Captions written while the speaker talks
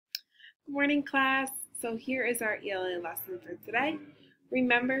Good morning, class. So here is our ELA lesson for today.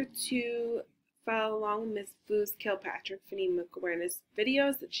 Remember to follow along with Ms. Boo's Kilpatrick phonemic awareness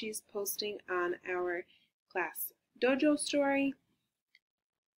videos that she's posting on our class dojo story.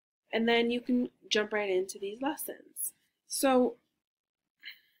 And then you can jump right into these lessons. So,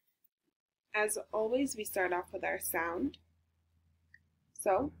 as always, we start off with our sound.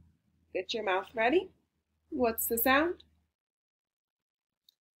 So, get your mouth ready. What's the sound?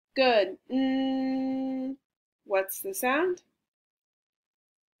 Good. What's the sound?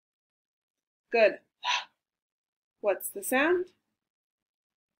 Good. What's the sound?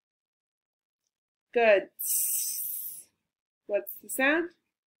 Good. What's the sound?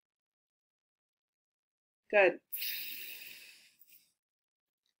 Good.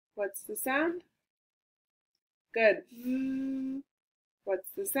 What's the sound? Good.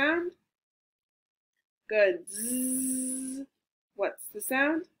 What's the sound? Good. What's the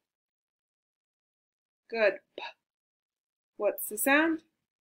sound? Good. What's the sound?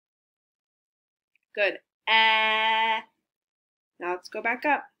 Good. Now let's go back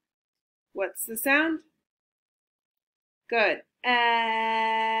up. What's the sound? Good.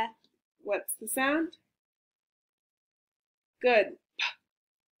 What's the sound? Good.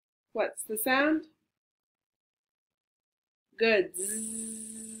 What's the sound? Good.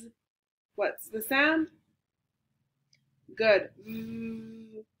 What's the sound? Good.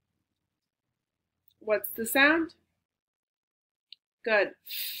 What's the sound? Good.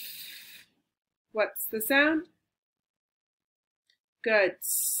 What's the sound? Good.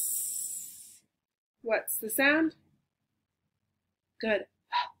 What's the sound? Good.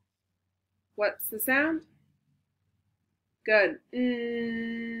 What's the sound? Good.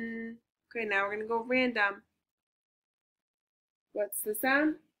 Okay, now we're going to go random. What's the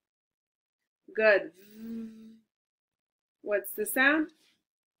sound? Good. What's the sound?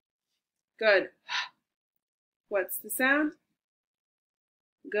 Good. What's the sound?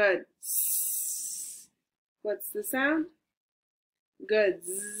 Good. What's the sound? Good.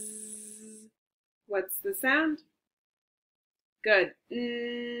 What's the sound? Good.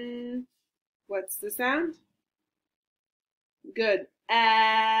 What's the sound? Good.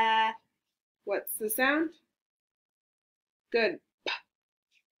 What's the sound? Good.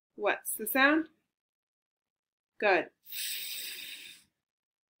 What's the sound? Good.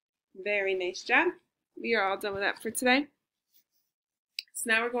 Very nice job. We are all done with that for today. So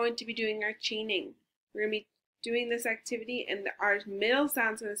now we're going to be doing our chaining. We're going to be doing this activity and our middle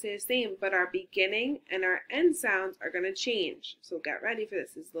sounds are going to stay the same, but our beginning and our end sounds are going to change. So get ready for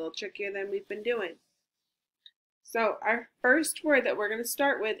this. It's a little trickier than we've been doing. So our first word that we're going to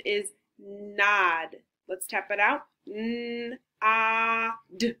start with is nod. Let's tap it out.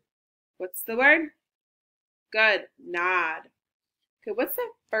 N-A-D. What's the word? Good. Nod. Okay, what's the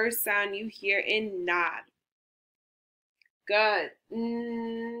first sound you hear in nod? Good.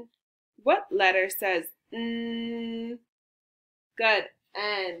 What letter says Good.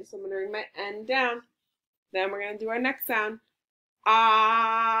 N. So I'm going to bring my N down. Then we're going to do our next sound.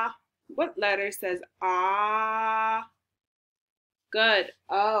 Ah. What letter says ah? Good.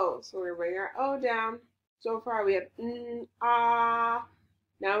 O. So we're going to bring our O down. So far we have ah.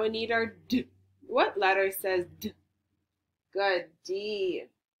 Now we need our D. What letter says D? Good. D.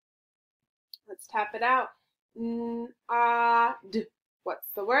 Let's tap it out. D. What's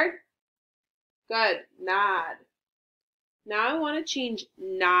the word? Good. Nod. Now I want to change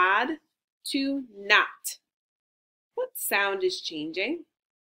nod to not. What sound is changing?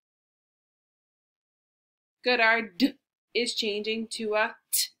 Good. Our D is changing to a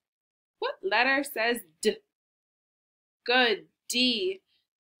T. What letter says D? Good. D.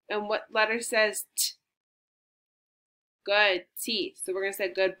 And what letter says T? Good. T. So we're going to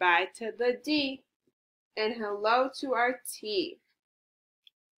say goodbye to the D and hello to our T.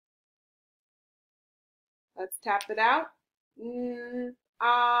 Let's tap it out. T.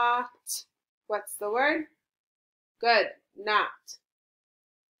 What's the word? Good. Not.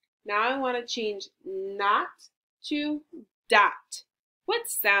 Now I want to change not to dot. What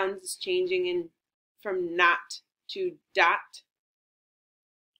sound is changing from not to dot?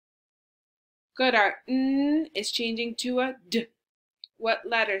 Good. Our N is changing to a D. What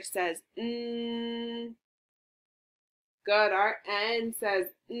letter says N? Good. Our N says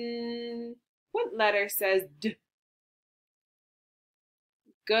N. What letter says D?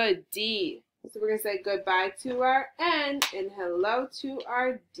 Good. D. So we're going to say goodbye to our N and hello to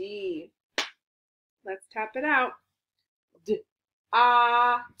our D. Let's tap it out. D. T.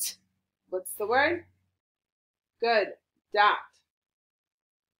 What's the word? Good. Dot.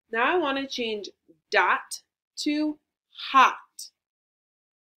 Now I want to change dot to hot.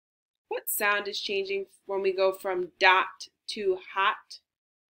 What sound is changing when we go from dot to hot?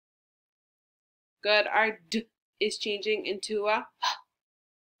 Good. Our D is changing into a H.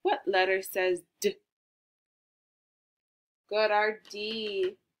 What letter says D? Good. Our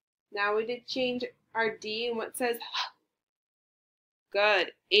D. Now we did change our D and what says H?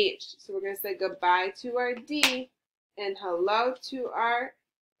 Good. H. So we're going to say goodbye to our D and hello to our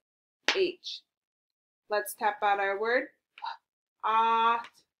H. Let's tap out our word. Hot.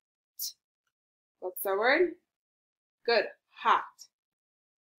 What's our word? Good. Hot.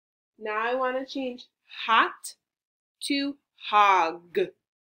 Now I want to change hot to hog.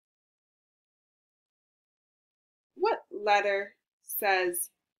 What letter says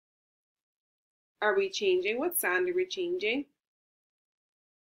are we changing? What sound are we changing?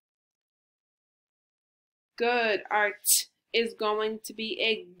 Good. Our T is going to be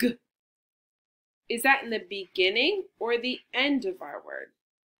a G. Is that in the beginning or the end of our word?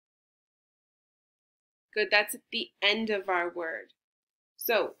 Good. That's at the end of our word.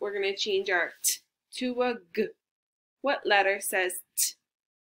 So we're going to change our T to a G. What letter says T?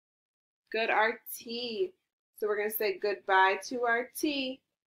 Good. Our T. So we're going to say goodbye to our T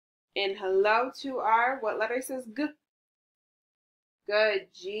and hello to our, what letter says G? Good.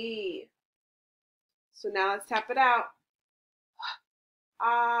 G. So now let's tap it out.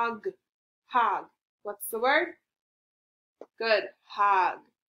 Hog. Hog. What's the word? Good. Hog.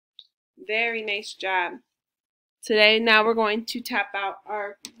 Very nice job. Today, now we're going to tap out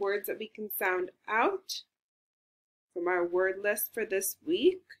our words that we can sound out from our word list for this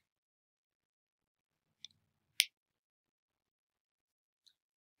week.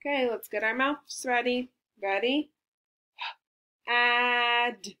 Okay, let's get our mouths ready. Ready?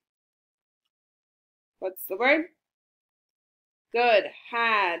 Add. What's the word? Good.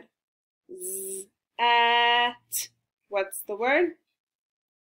 Had. Z. At. What's the word?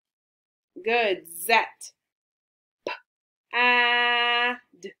 Good. Zet. P. Add.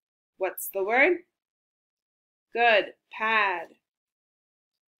 What's the word? Good. Pad.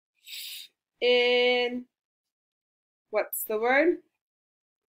 In. What's the word?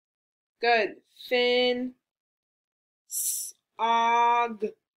 Good. Fin.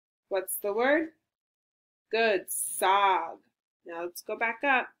 Sog. What's the word? Good. Sog. Now let's go back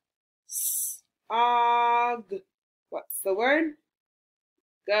up. Sog. What's the word?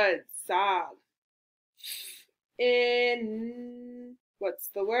 Good. Sog. In. What's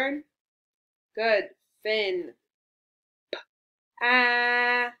the word? Good. Fin.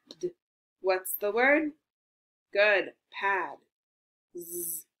 Add. What's the word? Good. Pad.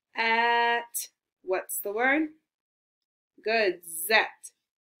 Z. At. What's the word? Good. Zet.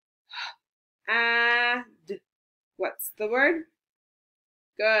 Add. What's the word?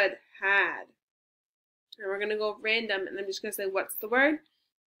 Good. Had. And we're going to go random, and I'm just going to say, what's the word?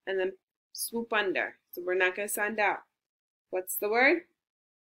 And then swoop under. So we're not going to sound out. What's the word?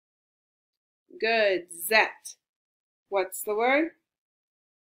 Good. Zet. What's the word?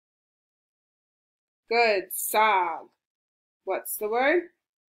 Good. Sog. What's the word?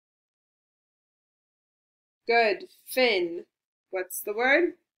 Good. Fin. What's the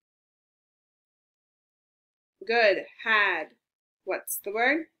word? Good. Had. What's the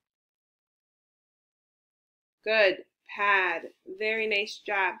word? Good. Pad. Very nice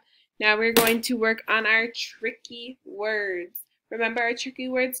job. Now we're going to work on our tricky words. Remember, our tricky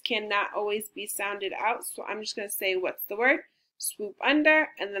words cannot always be sounded out, so I'm just going to say, what's the word? Swoop under,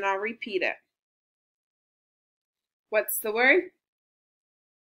 and then I'll repeat it. What's the word?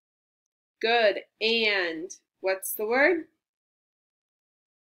 Good. And. What's the word?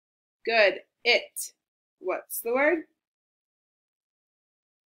 Good. It. What's the word?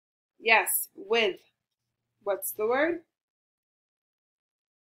 Yes, with. What's the word?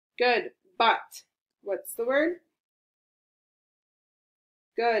 Good. But. What's the word?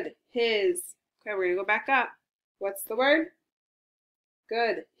 Good. His. Okay, we're going to go back up. What's the word?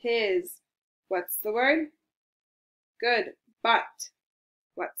 Good. His. What's the word? Good. But.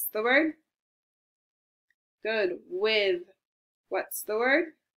 What's the word? Good. With. What's the word?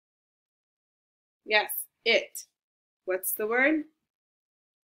 Yes, it. What's the word?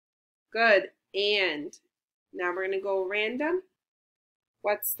 Good. And. Now we're going to go random.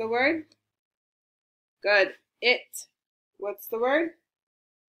 What's the word? Good. It. What's the word?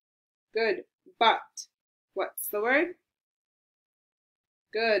 Good. But. What's the word?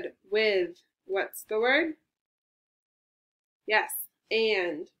 Good. With. What's the word? Yes.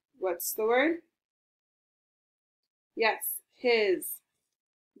 And. What's the word? Yes. His.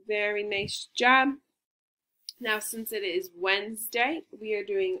 Very nice job. Now, since it is Wednesday, we are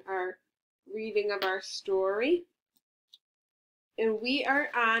doing our reading of our story. And we are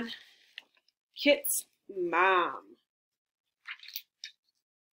on Kit's mom.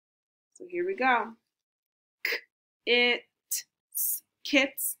 So here we go. It's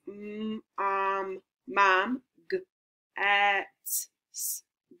Kit's mom.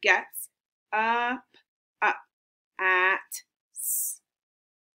 Gets up at 6.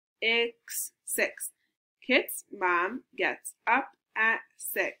 Kit's mom gets up at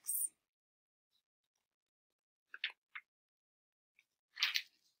 6.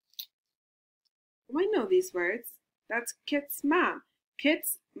 Oh, I know these words. That's Kit's mom.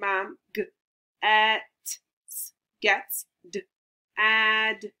 Kit's mom gets add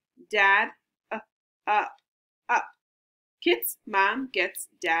dad up. Kit's mom gets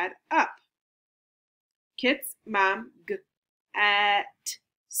dad up. Kit's mom gets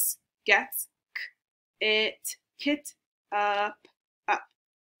kit up.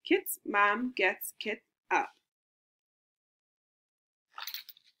 Kit's mom gets kit up.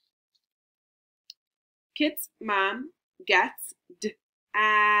 Kit's mom gets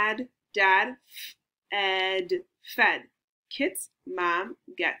add dad fed. Kit's mom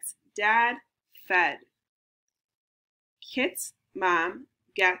gets dad fed. Kit's mom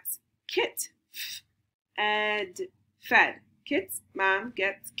gets kit fed. Kit's mom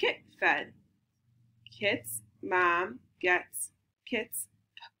gets kit fed. Kit's mom gets kits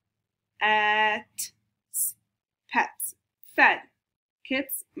pets fed.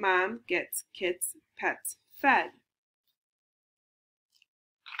 Kit's mom gets kits pets fed.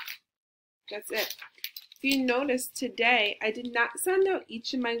 That's it. If you notice today, I did not sound out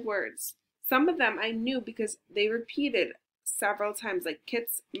each of my words. Some of them I knew because they repeated several times, like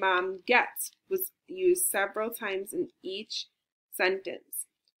Kit's mom gets was used several times in each sentence.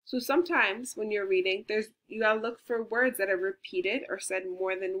 So sometimes when you're reading, you gotta look for words that are repeated or said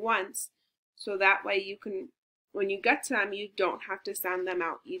more than once, so that way you can, when you get to them, you don't have to sound them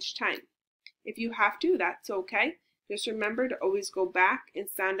out each time. If you have to, that's okay. Just remember to always go back and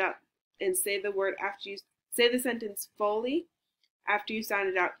sound out and say the word after you say the sentence fully after you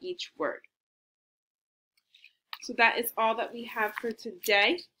sounded out each word. So that is all that we have for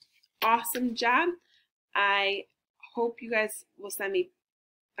today. Awesome job. I hope you guys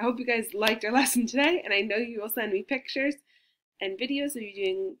liked our lesson today, and I know you will send me pictures and videos of you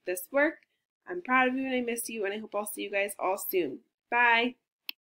doing this work. I'm proud of you and I miss you, and I hope I'll see you guys all soon. Bye.